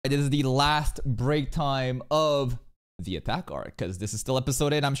this is the last break time of the attack arc, because this is still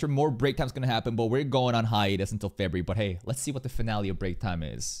episode 8. I'm sure more break time's gonna happen, but we're going on hiatus until February. But hey, let's see what the finale of break time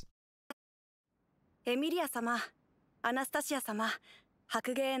is. Emilia 様、アナスタシア様、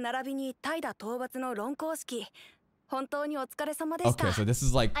白芸並びに怠惰討伐の論考式、本当にお疲れ様でした。 Okay, so this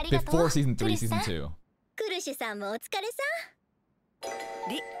is like before season 3, season 2. クルシュさんもお疲れさ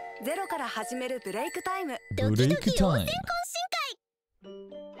ん。リ、ゼロから始めるブレイクタイム。ドキドキ温泉懇親会。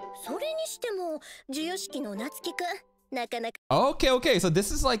それにしても、授与式の夏希くん。Okay, so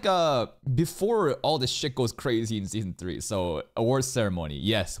this is like before all this shit goes crazy in season 3. So award ceremony.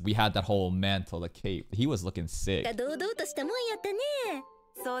 Yes, we had that whole mantle, the cape. He was looking sick. 堂々としたもんやったね。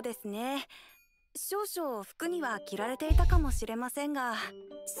そうですね。少々服には着られていたかもしれませんが、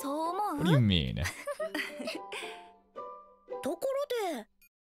そう思う？ What do you mean? ところで。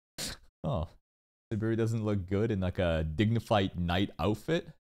Oh, Subaru doesn't look good in like a dignified knight outfit.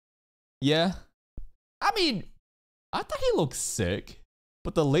 Yeah, I mean, I thought he looked sick,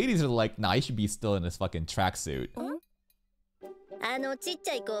 but the ladies are like, nah, he should be still in this fucking tracksuit. あのちっち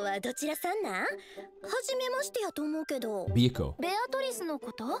ゃい子はどちらさんなん？初めましてやと思うけど。Beako. ベアトリスの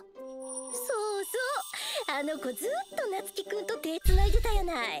こと？そうそう。あの子ずっと夏希くんと手つないでたや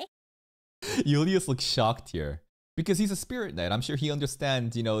ない。Julius looks shocked here because he's a spirit knight. I'm sure he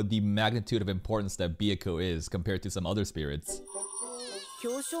understands, you know, the magnitude of importance that Beako is compared to some other spirits.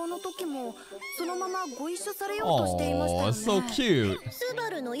 表彰の時もそのままご一緒されようとしていましたよね。Oh, so cute. ス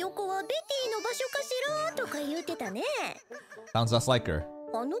バルの横はベティの場所かしらとか言うてたね。Sounds just like her.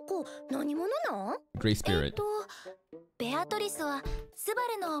 あの子何者なん？ Great spirit. ベアトリスはスバ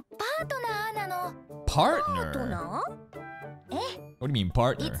ルのパートナーなの。Partner? パートナー？え？ What do you mean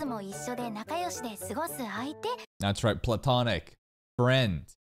partner? いつも一緒で仲良しで過ごす相手。That's right, platonic. Friend.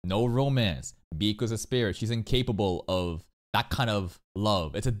 No romance. Beako's a spirit. She's incapable of that kind of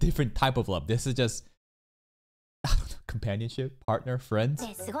love. It's a different type of love. This is just I don't know, companionship, partner, friends.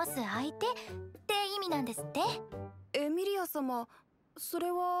 で過ごす相手って意味なんですって。エミリア様、そ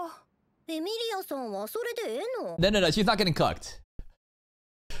れは。エミリアさんはそれでええの？ No, she's not getting cooked.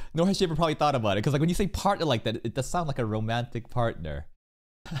 Nor has she ever probably thought about it. Because like when you say partner like that, it does sound like a romantic partner.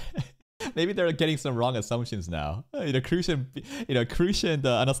 Maybe they're getting some wrong assumptions now. Crucian and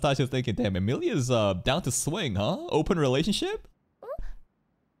Anastasia's thinking, damn, Emilia's down to swing, huh? Open relationship?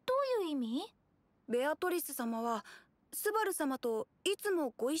 どういう意味？ベアトリス様はスバル様といつ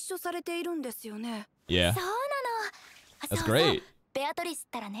もご一緒されているんですよね。Yeah. そうなの。That's great. ベアトリスっ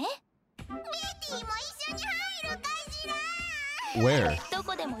たらね。ベティも一緒に入るかしら。 Where? ど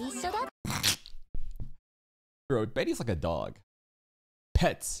こでも一緒だ。 Bro, Betty's like a dog.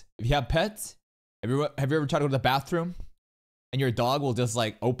 Pets. If you have pets, have you ever tried to go to the bathroom and your dog will just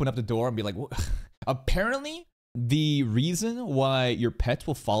like open up the door and be like, what? Apparently, the reason why your pets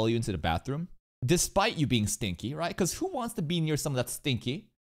will follow you into the bathroom, despite you being stinky, right? Because who wants to be near someone that's stinky?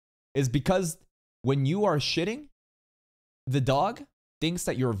 Is because when you are shitting, the dog thinks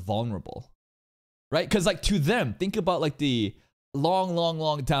that you're vulnerable, right? Because like to them, think about like the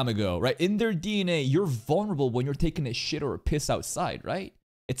long time ago, right? In their DNA, you're vulnerable when you're taking a shit or a piss outside, right?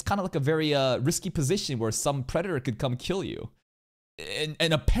 It's kind of like a very risky position where some predator could come kill you.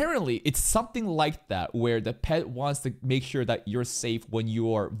 And apparently, it's something like that where the pet wants to make sure that you're safe when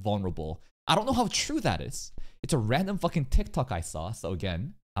you are vulnerable. I don't know how true that is. It's a random fucking TikTok I saw. So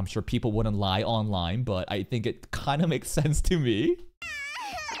again, I'm sure people wouldn't lie online, but I think it kind of makes sense to me.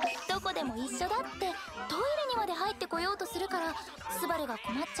 どこでも一緒だってトイレにまで入ってこようとするからスバルが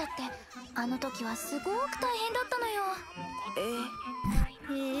困っちゃってあの時はすごく大変だったのよ。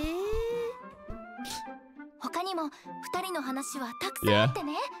他にも二人の話はたくさんあって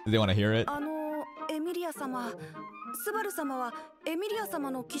ね。Do they want to hear it? エミリア様、スバル様はエミリア様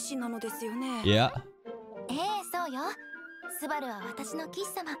の騎士なのですよね。Yeah. そうよ。スバルは私の騎士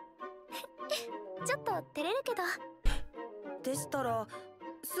様。ちょっと照れるけど。でしたら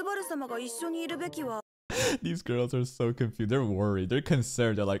スバル様が一緒にいるべきは。 These girls are so confused. They're worried. They're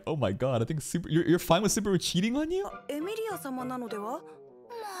concerned. They're like, oh my god, I think you're fine with Subaru cheating on you? エミリア様なのでは？もう、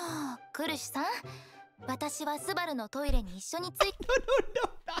クルシュさん。私はスバルのトイレに一緒について。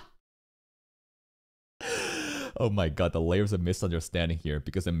Oh my god, the layers of misunderstanding here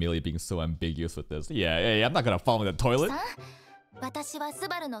because Emilia being so ambiguous with this. Yeah, I'm not gonna fall in the toilet. 私はス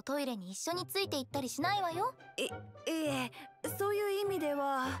バルのトイレに一緒について行ったりしないわよ。そういう意味で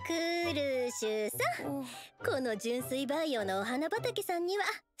は。クルシュさん、この純粋培養のお花畑さんには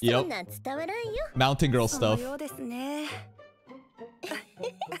そんなん伝わらんよ。Mountain girl stuff. そのようですね。どう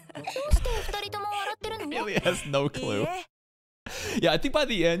して二人とも笑ってるの？ Emilia has no clue. Yeah, I think by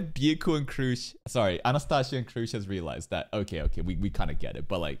the end, Beako and Krush, sorry, Anastasia and Krush has realized that, okay, we kind of get it.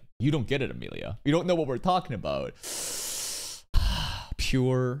 But like, you don't get it, Emilia. You don't know what we're talking about.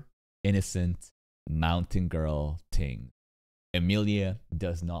 Pure, innocent, mountain girl thing. Emilia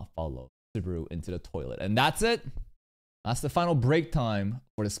does not follow Subaru into the toilet. And that's it. That's the final break time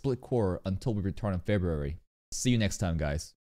for the split core until we return in February. See you next time, guys.